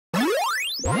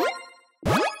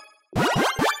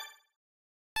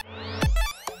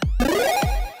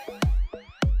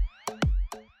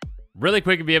Really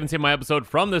quick, if you haven't seen my episode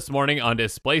from this morning on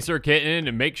Displacer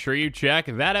Kitten, make sure you check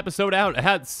that episode out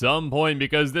at some point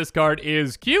because this card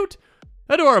is cute,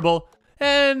 adorable,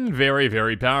 and very,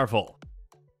 very powerful.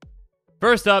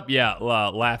 First up, yeah,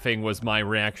 laughing was my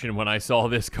reaction when I saw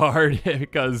this card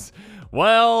because,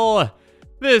 well,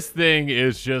 this thing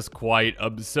is just quite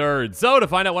absurd. So to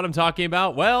find out what I'm talking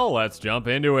about, well, let's jump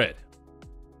into it.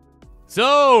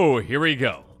 So here we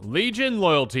go. Legion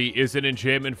Loyalty is an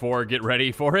enchantment for, get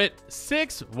ready for it,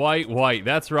 6 white.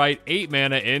 That's right, 8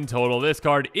 mana in total. This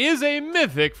card is a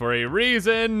mythic for a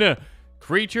reason.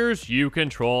 Creatures you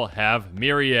control have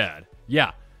Myriad.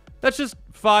 Yeah, that's just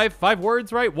five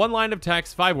words, right? 1 line of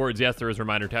text, 5 words. Yes, there is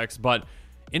reminder text, but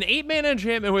an 8 mana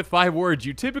enchantment with 5 words,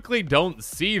 you typically don't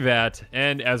see that.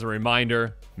 And as a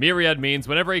reminder, Myriad means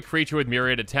whenever a creature with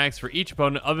Myriad attacks for each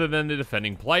opponent other than the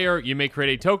defending player, you may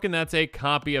create a token that's a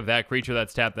copy of that creature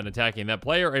that's tapped and attacking that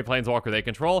player, a planeswalker they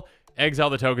control. Exile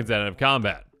the tokens at end of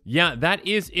combat. Yeah, that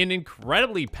is an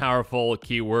incredibly powerful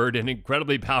keyword, an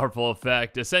incredibly powerful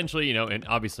effect. Essentially, and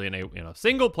obviously in a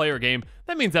single player game,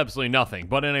 that means absolutely nothing.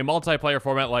 But in a multiplayer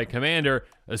format like Commander,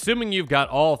 assuming you've got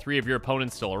all 3 of your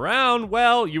opponents still around,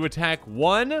 well, you attack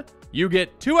one, you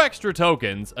get 2 extra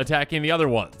tokens attacking the other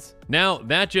ones. Now,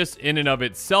 that just in and of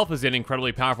itself is an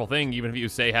incredibly powerful thing, even if you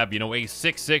say have, a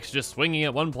 6/6 just swinging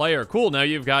at one player. Cool, now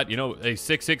you've got, a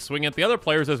 6/6 swing at the other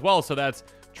players as well, so that's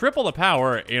triple the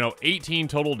power, 18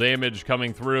 total damage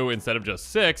coming through instead of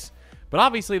just 6. But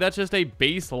obviously, that's just a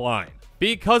baseline.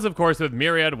 Because, of course, with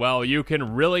Myriad, well, you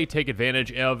can really take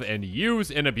advantage of and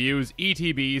use and abuse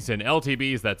ETBs and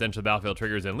LTBs, that's enter the battlefield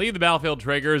triggers and leave the battlefield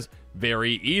triggers,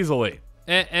 very easily.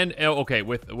 And okay,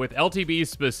 with LTBs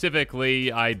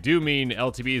specifically, I do mean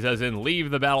LTBs as in leave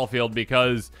the battlefield,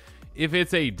 because if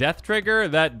it's a death trigger,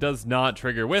 that does not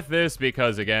trigger with this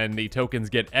because, again, the tokens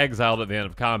get exiled at the end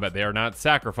of combat. They are not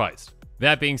sacrificed.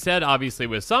 That being said, obviously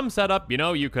with some setup,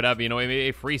 you could have,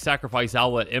 a free sacrifice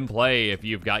outlet in play if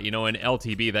you've got, an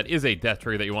LTB that is a death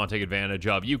trigger that you want to take advantage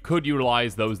of. You could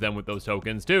utilize those then with those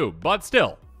tokens too, but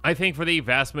still. I think for the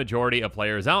vast majority of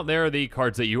players out there, the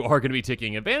cards that you are going to be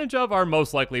taking advantage of are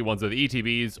most likely ones with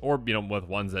ETBs or, with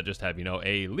ones that just have,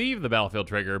 a leave the battlefield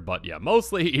trigger, but yeah,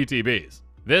 mostly ETBs.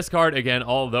 This card, again,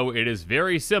 although it is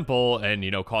very simple and,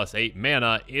 costs 8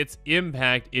 mana, its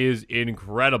impact is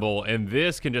incredible, and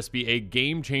this can just be a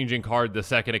game-changing card the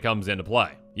second it comes into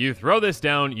play. You throw this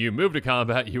down, you move to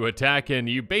combat, you attack, and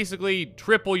you basically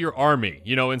triple your army.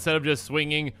 Instead of just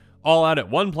swinging all out at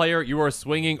one player, you are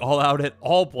swinging all out at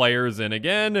all players, and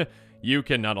again, you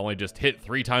can not only just hit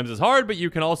 3 times as hard, but you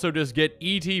can also just get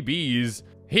ETBs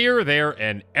here, there,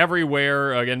 and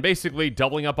everywhere. Again, basically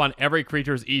doubling up on every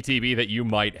creature's ETB that you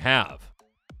might have.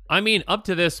 I mean, up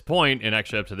to this point, and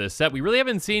actually up to this set, we really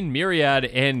haven't seen Myriad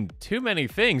in too many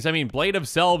things. I mean, Blade of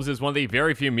Selves is one of the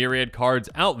very few Myriad cards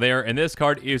out there, and this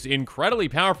card is incredibly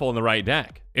powerful in the right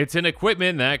deck. It's an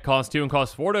equipment that costs 2 and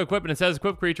costs 4 to equip, and it says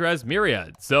equip creature as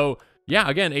Myriad. So, yeah,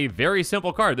 again, a very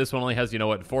simple card. This one only has,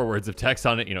 4 words of text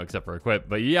on it, except for equip.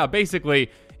 But yeah, basically,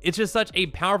 it's just such a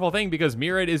powerful thing because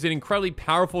Myriad is an incredibly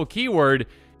powerful keyword,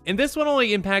 and this one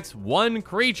only impacts 1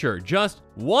 creature. Just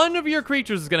 1 of your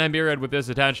creatures is going to have Myriad with this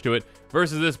attached to it,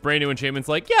 versus this brand new enchantment's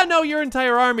like, yeah, no, your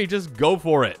entire army, just go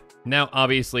for it. Now,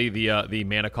 obviously, the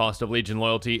mana cost of Legion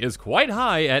Loyalty is quite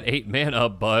high at 8 mana,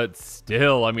 but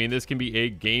still, I mean, this can be a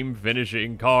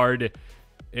game-finishing card.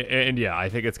 And yeah, I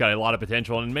think it's got a lot of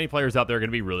potential, and many players out there are going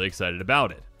to be really excited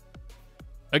about it.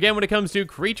 Again, when it comes to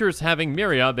creatures having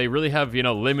Myriad, they really have,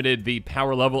 limited the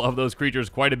power level of those creatures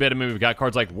quite a bit. I mean, we've got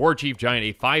cards like War Chief Giant,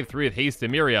 a 5/3 with haste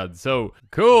and Myriad. So,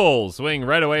 cool. Swing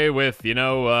right away with, 3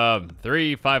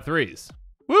 5/3s.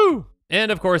 Woo! And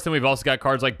of course, then we've also got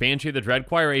cards like Banshee the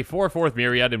Dreadchoir, a 4/4 with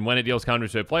Myriad, and when it deals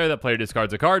counters to a player, that player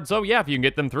discards a card. So yeah, if you can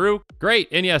get them through, great.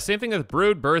 And yeah, same thing with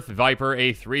Brood Birth Viper,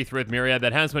 a 3/3 with Myriad,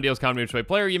 that has when it deals counters to a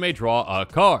player, you may draw a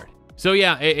card. So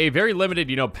yeah, a very limited,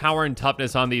 power and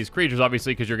toughness on these creatures,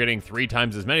 obviously, because you're getting 3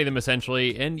 times as many of them,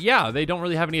 essentially. And yeah, they don't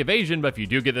really have any evasion, but if you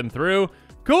do get them through,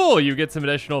 cool, you get some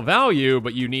additional value,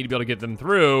 but you need to be able to get them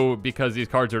through because these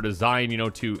cards are designed,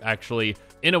 to actually,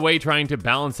 in a way, trying to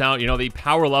balance out, the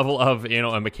power level of,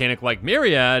 a mechanic like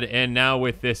Myriad. And now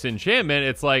with this enchantment,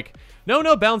 it's like,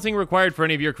 no balancing required for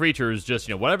any of your creatures.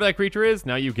 Just, whatever that creature is,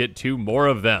 now you get 2 more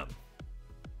of them.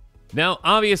 Now,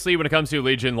 obviously, when it comes to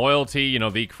Legion loyalty, you know,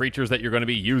 the creatures that you're going to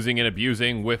be using and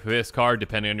abusing with this card,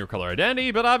 depending on your color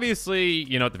identity, but obviously,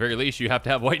 you know, at the very least, you have to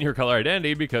have white in your color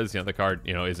identity because, you know, the card,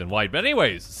 you know, isn't white. But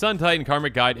anyways, Sun Titan,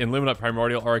 Karmic Guide, and Luminant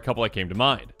Primordial are a couple that came to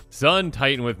mind. Sun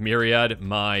Titan with Myriad,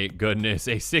 my goodness,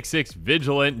 a 6/6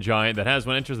 Vigilant Giant that has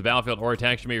when it enters the battlefield or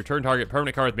attacks, you may return target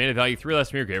permanent card with mana value 3 less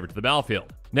from your graveyard to the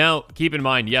battlefield. Now, keep in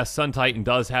mind, yes, Sun Titan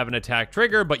does have an attack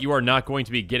trigger, but you are not going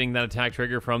to be getting that attack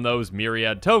trigger from those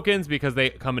Myriad tokens because they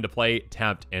come into play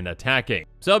tapped and attacking.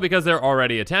 So because they're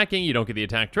already attacking, you don't get the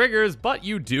attack triggers, but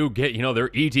you do get, you know, their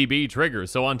ETB triggers.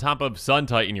 So on top of Sun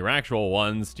Titan, your actual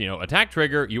ones, you know, attack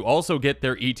trigger, you also get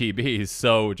their ETBs.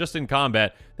 So just in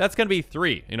combat, that's going to be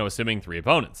 3, you know, assuming 3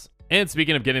 opponents. And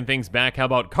speaking of getting things back, how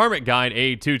about Karmic Guide,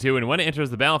 a 2/2, and when it enters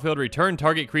the battlefield, return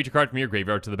target creature card from your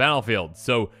graveyard to the battlefield.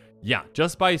 So yeah,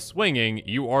 just by swinging,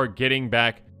 you are getting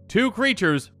back 2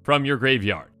 creatures from your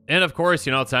graveyard. And of course,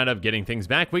 you know, outside of getting things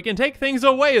back, we can take things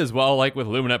away as well, like with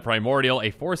Luminant Primordial,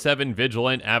 a 4/7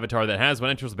 Vigilant avatar that has, when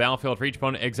it enters the battlefield, for each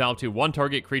opponent, exile to 1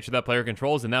 target creature that player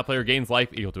controls, and that player gains life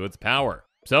equal to its power.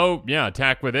 So, yeah,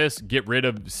 attack with this, get rid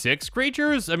of 6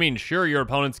 creatures? I mean, sure, your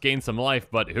opponents gain some life,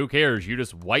 but who cares? You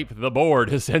just wipe the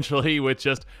board, essentially, with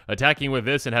just attacking with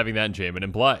this and having that enchantment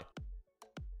in play.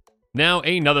 Now,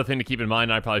 another thing to keep in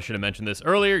mind, and I probably should have mentioned this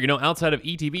earlier, you know, outside of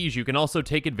ETBs, you can also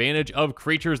take advantage of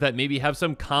creatures that maybe have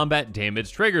some combat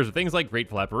damage triggers, with things like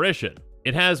Grateful Apparition.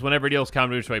 It has, whenever it deals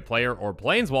combat damage to a player or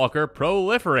planeswalker,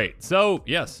 proliferate. So,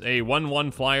 yes, a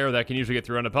 1/1 flyer that can usually get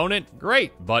through an opponent,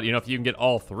 great. But, you know, if you can get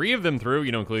all 3 of them through,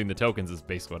 you know, including the tokens is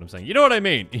basically what I'm saying. You know what I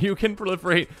mean? You can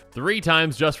proliferate 3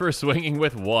 times just for swinging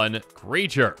with 1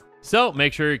 creature. So,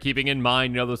 make sure you're keeping in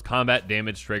mind, you know, those combat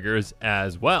damage triggers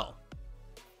as well.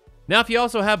 Now, if you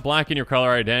also have black in your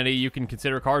color identity, you can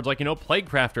consider cards like, you know,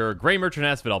 Plaguecrafter, Grey Merchant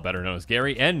Asphodel, better known as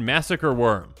Gary, and Massacre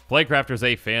Worm. Plaguecrafter is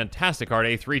a fantastic card,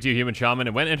 a 3/2 human shaman,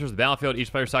 and when it enters the battlefield,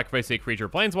 each player sacrifices a creature or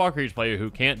planeswalker, each player who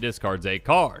can't discards a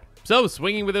card. So,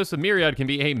 swinging with this with Myriad can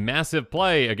be a massive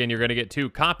play. Again, you're going to get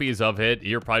 2 copies of it.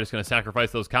 You're probably just going to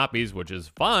sacrifice those copies, which is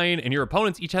fine, and your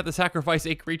opponents each have to sacrifice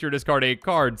a creature, discard a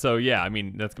card. So, yeah, I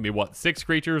mean, that's going to be, what, 6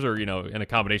 creatures, or, you know, in a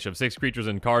combination of 6 creatures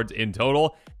and cards in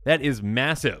total? That is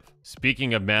massive.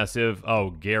 Speaking of massive,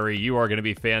 oh, Gary, you are going to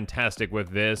be fantastic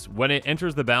with this. When it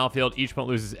enters the battlefield, each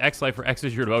opponent loses X life for X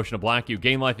is your devotion to black. You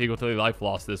gain life equal to the life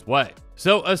lost this way.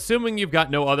 So, assuming you've got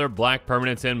no other black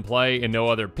permanents in play and no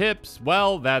other pips,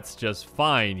 well, that's just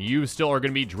fine. You still are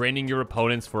going to be draining your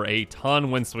opponents for a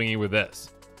ton when swinging with this.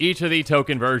 Each of the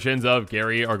token versions of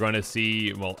Gary are going to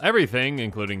see, well, everything,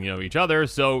 including, you know, each other.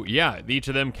 So, yeah, each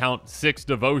of them count 6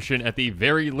 devotion at the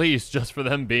very least, just for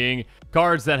them being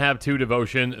cards that have 2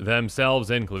 devotion themselves,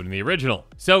 including the original.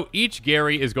 So, each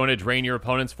Gary is going to drain your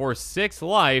opponents for 6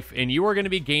 life, and you are going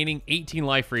to be gaining 18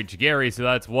 life for each Gary. So,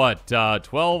 that's what,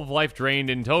 12 life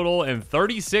drained in total, and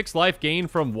 36 life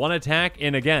gained from 1 attack.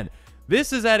 And again,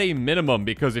 this is at a minimum,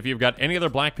 because if you've got any other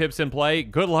black pips in play,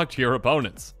 good luck to your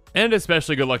opponents. And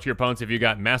especially good luck to your opponents if you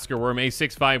got Massacre Worm, a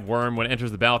 6/5 worm. When it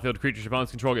enters the battlefield, creatures your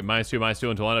opponents control get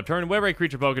 -2/-2 until end of turn. Whenever a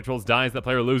creature opponent controls dies, that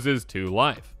player loses 2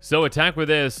 life. So attack with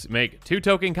this, make 2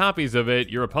 token copies of it.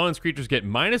 Your opponent's creatures get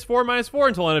 -4/-4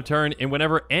 until end of turn. And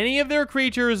whenever any of their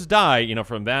creatures die, you know,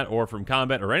 from that or from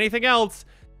combat or anything else,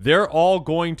 they're all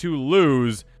going to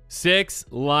lose 6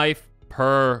 life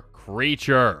per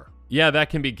creature. Yeah, that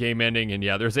can be game ending. And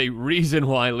yeah, there's a reason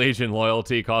why Legion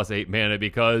Loyalty costs 8 mana,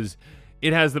 because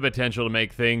it has the potential to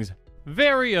make things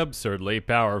very absurdly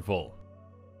powerful.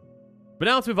 But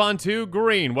now let's move on to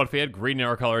green. What if we had green in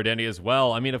our color identity as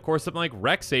well? I mean, of course, something like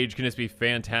Rex Sage can just be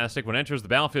fantastic. When it enters the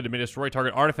battlefield, it may destroy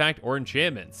target artifact or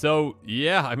enchantment. So,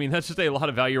 yeah, I mean, that's just a lot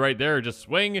of value right there. Just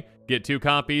swing, get 2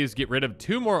 copies, get rid of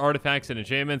 2 more artifacts and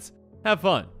enchantments. Have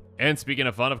fun. And speaking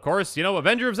of fun, of course, you know,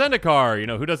 Avenger of Zendikar. You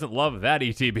know, who doesn't love that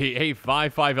ETB? A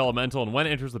 5/5 elemental, and when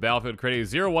it enters the battlefield, create a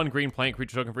 0/1 green plant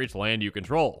creature token for each land you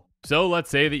control. So let's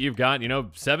say that you've got, you know,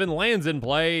 7 lands in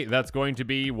play. That's going to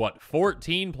be, what,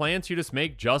 14 plants you just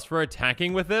make just for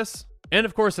attacking with this? And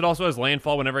of course, it also has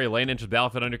landfall. Whenever a land enters the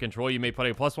battlefield under control, you may put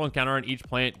a +1 counter on each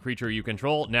plant creature you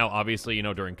control. Now, obviously, you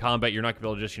know, during combat, you're not going to be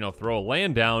able to just, you know, throw a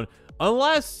land down.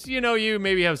 Unless, you know, you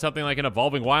maybe have something like an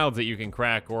Evolving Wilds that you can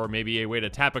crack, or maybe a way to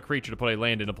tap a creature to put a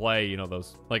land into play, you know,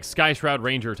 those like Sky Shroud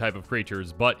Ranger type of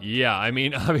creatures. But yeah, I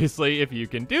mean, obviously, if you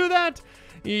can do that,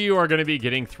 you are going to be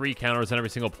getting 3 counters on every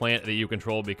single plant that you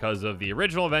control because of the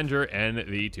original Avenger and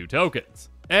the 2 tokens.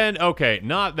 And okay,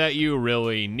 not that you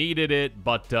really needed it,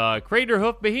 but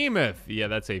Craterhoof Behemoth. Yeah,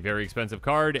 that's a very expensive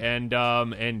card, and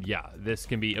yeah, this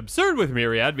can be absurd with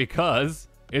Myriad because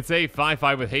it's a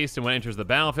 5/5 with haste, and when it enters the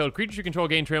battlefield, creatures you control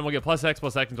gain trample, get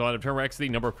 +X/X until end of turn, where X is the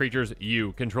number of creatures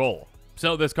you control.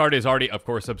 So this card is already, of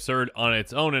course, absurd on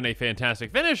its own and a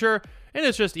fantastic finisher, and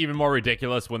it's just even more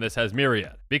ridiculous when this has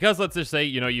Myriad. Because let's just say,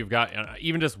 you've got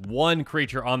even just one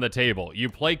creature on the table. You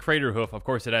play Crater Hoof, of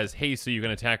course it has haste, so you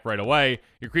can attack right away.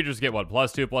 Your creatures get, what,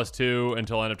 +2/+2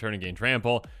 until end of turn and gain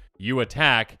trample. You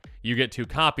attack, you get 2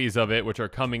 copies of it, which are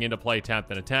coming into play tapped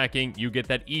and attacking. You get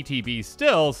that ETB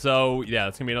still, so yeah,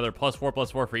 it's gonna be another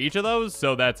 +4/+4 for each of those,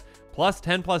 so that's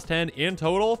 +10/+10 in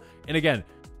total. And again,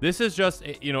 this is just,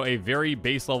 a very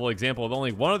base level example of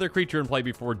only one other creature in play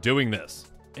before doing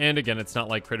this. And again, it's not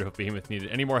like Crater Hoof Behemoth needed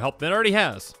any more help than it already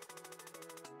has.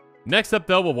 Next up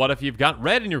though, well, what if you've got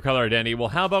red in your color identity? Well,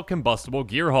 how about Combustible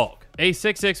Gearhulk? A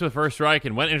 6/6 with first strike,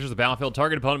 and when it enters the battlefield,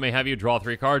 target opponent may have you draw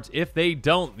 3 cards. If they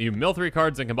don't, you mill 3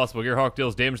 cards, and Combustible Gearhulk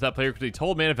deals damage to that player to the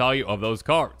total mana value of those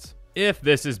cards. If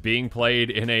this is being played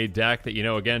in a deck that,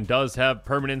 again, does have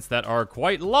permanents that are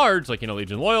quite large, like,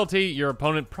 Legion Loyalty, your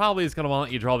opponent probably is going to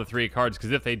want you to draw the 3 cards,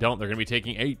 because if they don't, they're going to be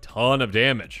taking a ton of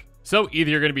damage. So either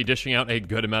you're going to be dishing out a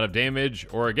good amount of damage,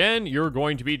 or again, you're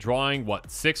going to be drawing,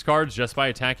 6 cards just by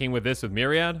attacking with this with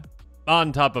Myriad?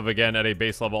 On top of, again, at a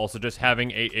base level, also just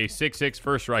having a 6/6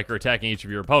 first striker attacking each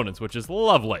of your opponents, which is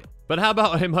lovely. But how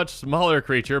about a much smaller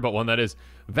creature, but one that is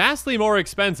vastly more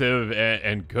expensive,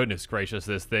 and goodness gracious,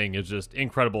 this thing is just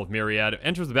incredible with Myriad.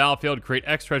 Enters the battlefield, create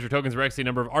X treasure tokens or X the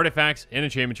number of artifacts and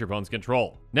enchantments your opponents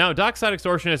control. Now, Dockside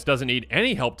Extortionist doesn't need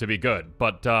any help to be good,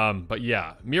 but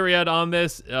yeah, Myriad on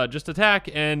this, just attack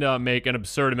and make an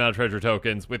absurd amount of treasure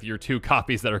tokens with your 2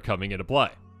 copies that are coming into play.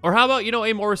 Or how about,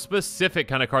 a more specific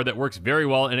kind of card that works very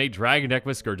well in a dragon deck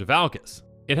with Scourge of Valkis?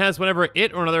 It has whenever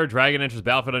it or another dragon enters the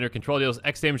battlefield on your control, deals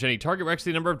X damage to any target or X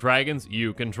the number of dragons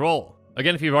you control.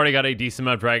 Again, if you've already got a decent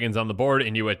amount of dragons on the board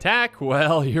and you attack,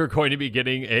 well, you're going to be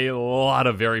getting a lot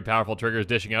of very powerful triggers,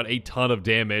 dishing out a ton of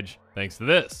damage thanks to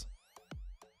this.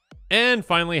 And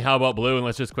finally, how about blue? And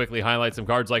let's just quickly highlight some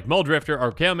cards like Mulldrifter,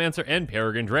 Archaeomancer, and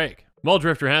Peregrine Drake.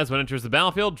 Mulldrifter has, when it enters the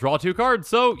battlefield, draw 2 cards,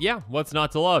 so yeah, what's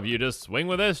not to love? You just swing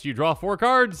with this, you draw 4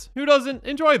 cards. Who doesn't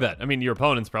enjoy that? I mean, your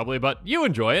opponents probably, but you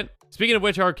enjoy it. Speaking of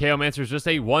which, Archaeomancer is just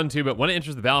a 1/2, but when it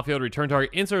enters the battlefield, return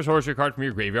target insert sorcery card from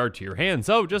your graveyard to your hand.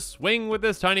 So just swing with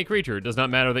this tiny creature. It does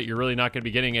not matter that you're really not going to be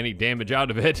getting any damage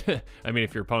out of it. I mean,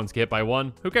 if your opponents get hit by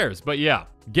 1, who cares? But yeah,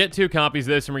 get 2 copies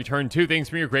of this and return 2 things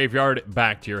from your graveyard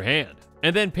back to your hand.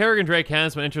 And then Peregrine Drake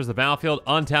has, when it enters the battlefield,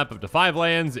 untap up to 5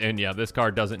 lands, and yeah, this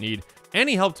card doesn't need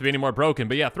any help to be any more broken,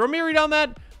 but yeah, throw Myriad on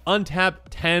that, untap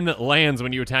 10 lands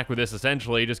when you attack with this,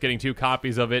 essentially, just getting 2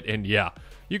 copies of it, and yeah,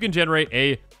 you can generate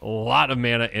a lot of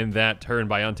mana in that turn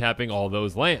by untapping all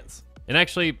those lands. And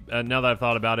actually, now that I've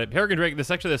thought about it, Peregrine Drake, this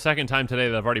is actually the second time today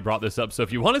that I've already brought this up, so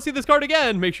if you want to see this card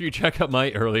again, make sure you check out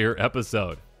my earlier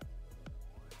episode.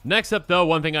 Next up, though,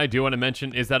 one thing I do want to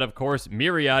mention is that, of course,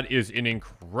 Myriad is an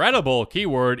incredible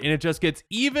keyword, and it just gets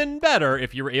even better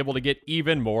if you're able to get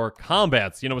even more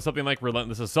combats, with something like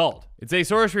Relentless Assault. It's a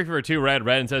sorcery for 2 red,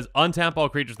 and says, untap all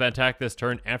creatures that attack this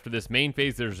turn. After this main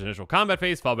phase, there's initial combat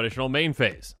phase, followed by additional main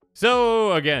phase.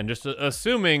 So, again, just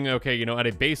assuming, okay, at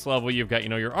a base level, you've got,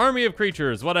 your army of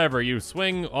creatures, whatever, you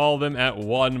swing all of them at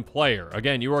 1 player.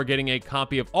 Again, you are getting a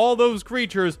copy of all those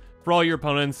creatures for all your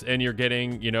opponents, and you're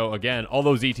getting, again, all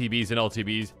those ETBs and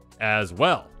LTBs as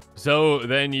well. So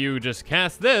then you just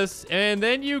cast this, and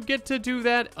then you get to do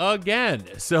that again.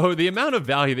 So the amount of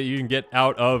value that you can get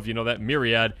out of, that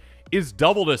Myriad is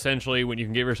doubled, essentially, when you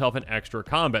can give yourself an extra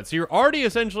combat. So you're already,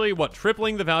 essentially,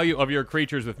 tripling the value of your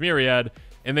creatures with Myriad,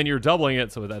 and then you're doubling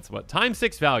it, so that's, times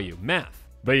 6 value. Math.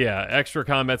 But yeah, extra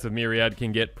combats with Myriad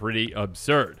can get pretty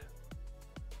absurd.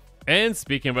 And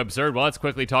speaking of absurd, well, let's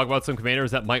quickly talk about some commanders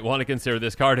that might want to consider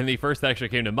this card, and the first that actually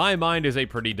came to my mind is a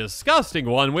pretty disgusting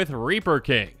one with Reaper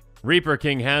King. Reaper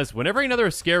King has, whenever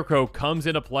another Scarecrow comes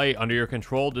into play under your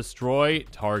control, destroy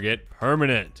target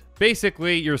permanent.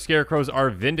 Basically, your Scarecrows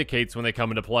are Vindicates when they come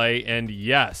into play, and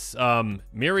yes,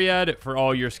 Myriad for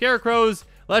all your Scarecrows,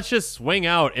 let's just swing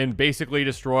out and basically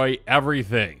destroy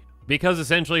everything. Because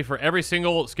essentially, for every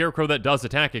single Scarecrow that does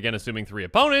attack, again, assuming 3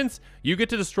 opponents, you get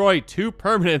to destroy 2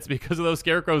 permanents because of those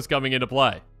Scarecrows coming into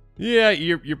play. Yeah,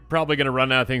 you're probably going to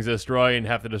run out of things to destroy and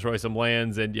have to destroy some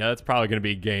lands, and yeah, that's probably going to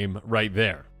be game right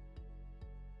there.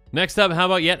 Next up, how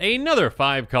about yet another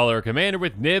 5-color commander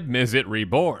with Nib Mizzet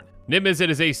Reborn. Nib Mizzet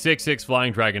is a 6/6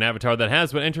 flying dragon avatar that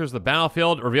has, when it enters the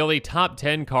battlefield, reveal the top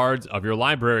 10 cards of your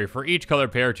library. For each color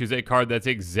pair, choose a card that's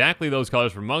exactly those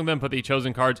colors from among them. Put the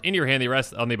chosen cards in your hand, the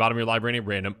rest on the bottom of your library in a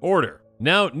random order.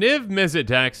 Now, Nib Mizzet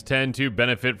decks tend to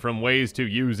benefit from ways to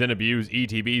use and abuse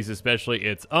ETBs, especially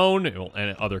its own,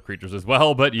 and other creatures as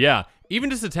well, but yeah, even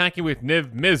just attacking with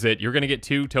Nib Mizzet, you're going to get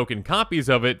 2 token copies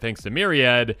of it thanks to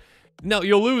Myriad. Now,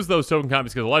 you'll lose those token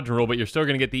copies because of the legend rule, but you're still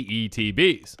going to get the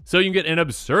ETBs. So you can get an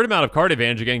absurd amount of card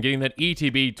advantage, again, getting that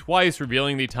ETB twice,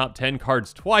 revealing the top 10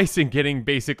 cards twice, and getting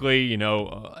basically, you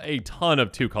know, a ton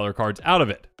of 2-color cards out of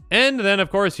it. And then, of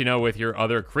course, you know, with your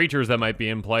other creatures that might be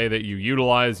in play that you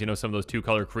utilize, you know, some of those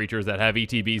 2-color creatures that have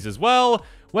ETBs as well,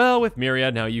 with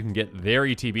Myriad, now you can get their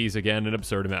ETBs again an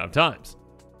absurd amount of times.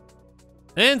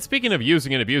 And speaking of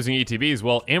using and abusing ETBs,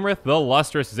 well, Amrith the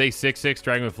Lustrous is a 6/6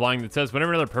 dragon with flying that says,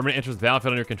 whenever another permanent enters the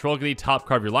battlefield under control, get the top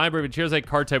card of your library. If it shares a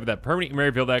card type with that permanent, you may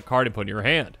reveal that card and put it in your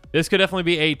hand. This could definitely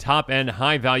be a top-end,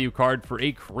 high-value card for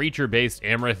a creature-based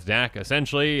Amrith deck.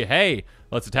 Essentially, hey,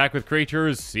 let's attack with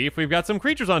creatures, see if we've got some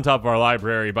creatures on top of our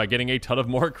library by getting a ton of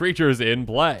more creatures in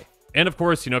play. And of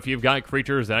course, you know, if you've got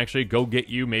creatures that actually go get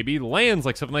you maybe lands,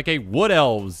 like something like a Wood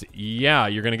Elves, yeah,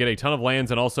 you're going to get a ton of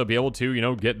lands and also be able to, you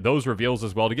know, get those reveals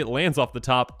as well to get lands off the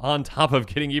top on top of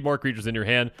getting you more creatures in your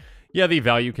hand. Yeah, the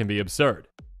value can be absurd.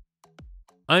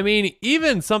 I mean,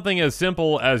 even something as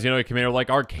simple as, you know, a commander like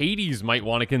Arcades might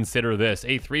want to consider this.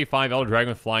 A 3/5 Elder Dragon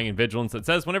with Flying and Vigilance that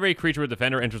says, whenever a creature with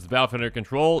Defender enters the battlefield under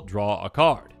control, draw a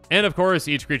card. And of course,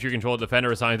 each creature you control with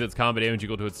Defender assigns its combat damage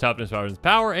equal to its toughness, power, and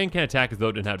power, and can attack as though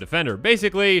it didn't have Defender.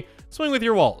 Basically, swing with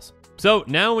your walls. So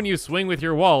now when you swing with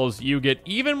your walls, you get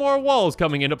even more walls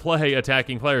coming into play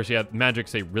attacking players. Yeah,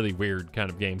 Magic's a really weird kind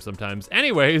of game sometimes.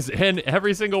 Anyways, and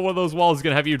every single one of those walls is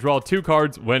going to have you draw 2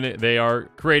 cards when they are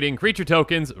creating creature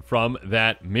tokens from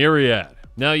that Myriad.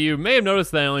 Now, you may have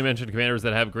noticed that I only mentioned commanders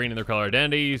that have green in their color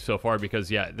identity so far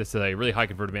because, yeah, this is a really high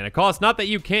converted mana cost. Not that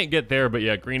you can't get there, but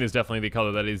yeah, green is definitely the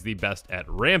color that is the best at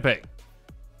ramping.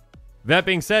 That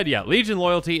being said, yeah, Legion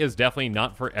Loyalty is definitely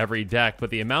not for every deck, but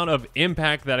the amount of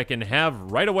impact that it can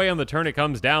have right away on the turn it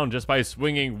comes down just by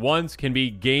swinging once can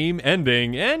be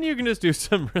game-ending, and you can just do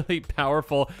some really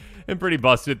powerful and pretty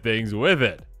busted things with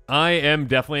it. I am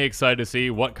definitely excited to see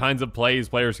what kinds of plays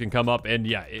players can come up, and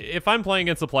yeah, if I'm playing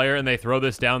against a player and they throw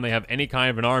this down, they have any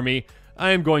kind of an army, I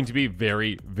am going to be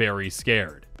very, very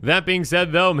scared. That being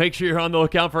said, though, make sure you're on the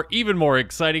lookout for even more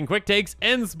exciting quick takes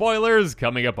and spoilers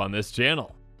coming up on this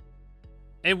channel.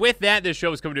 And with that, this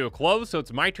show is coming to a close, so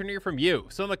it's my turn to hear from you.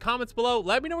 So in the comments below,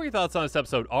 let me know what your thoughts on this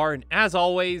episode are, and as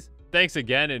always, thanks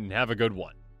again and have a good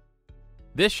one.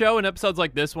 This show and episodes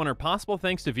like this one are possible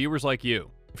thanks to viewers like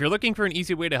you. If you're looking for an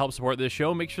easy way to help support this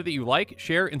show, make sure that you like,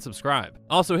 share, and subscribe.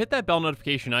 Also, hit that bell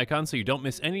notification icon so you don't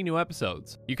miss any new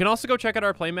episodes. You can also go check out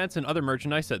our playmats and other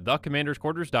merchandise at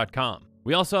thecommandersquarters.com.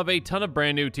 We also have a ton of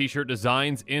brand new t-shirt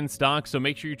designs in stock, so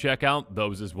make sure you check out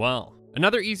those as well.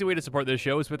 Another easy way to support this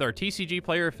show is with our TCG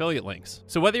Player affiliate links.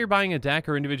 So whether you're buying a deck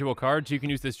or individual cards, you can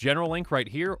use this general link right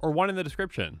here or one in the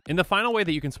description. And the final way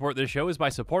that you can support this show is by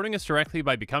supporting us directly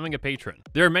by becoming a patron.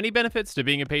 There are many benefits to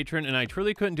being a patron, and I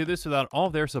truly couldn't do this without all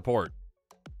of their support.